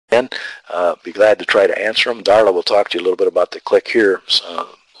in. Be glad to try to answer them. Darla will talk to you a little bit about the click here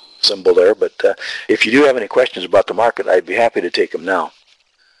symbol there, but if you do have any questions about the market, I'd be happy to take them now.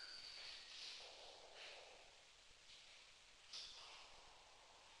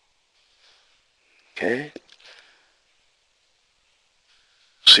 Okay.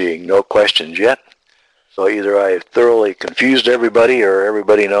 Seeing no questions yet. So either I've thoroughly confused everybody or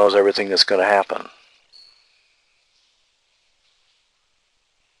everybody knows everything that's going to happen.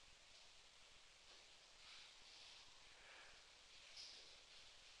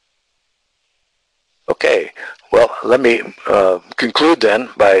 Okay, well, let me conclude then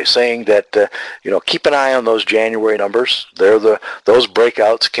by saying that keep an eye on those January numbers. Those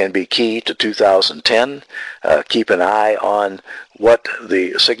breakouts can be key to 2010. Keep an eye on what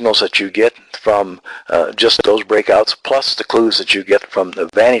the signals that you get from just those breakouts, plus the clues that you get from the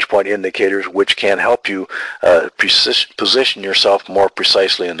vantage point indicators, which can help you position yourself more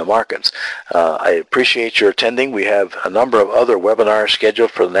precisely in the markets. I appreciate your attending. We have a number of other webinars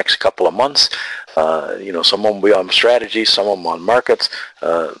scheduled for the next couple of months. Some of them will be on strategy, some of them on markets.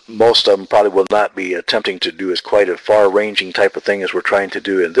 Most of them probably will not be attempting to do as quite a far-ranging type of thing as we're trying to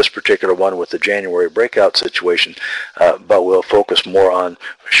do in this particular one with the January breakout situation, but we'll focus more on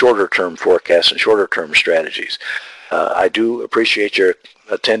shorter-term forecasts and shorter-term strategies. I do appreciate your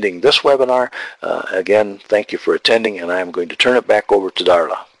attending this webinar. Again, thank you for attending, and I'm going to turn it back over to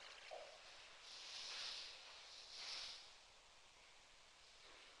Darla.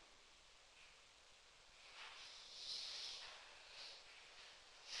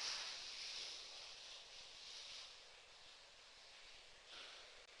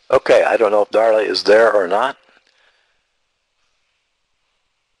 Okay, I don't know if Darla is there or not.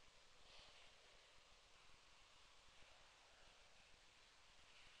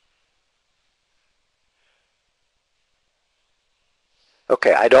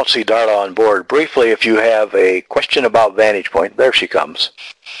 Okay, I don't see Darla on board. Briefly, if you have a question about Vantage Point, there she comes.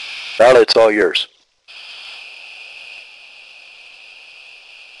 Darla, it's all yours.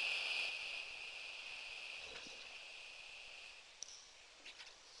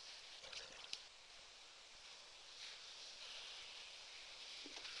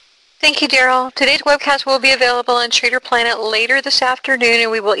 Thank you, Darrell. Today's webcast will be available on Trader Planet later this afternoon,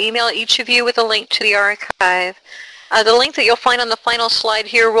 and we will email each of you with a link to the archive. The link that you'll find on the final slide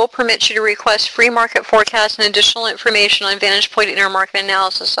here will permit you to request free market forecasts and additional information on Vantage Point intermarket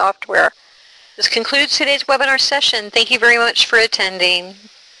analysis software. This concludes today's webinar session. Thank you very much for attending.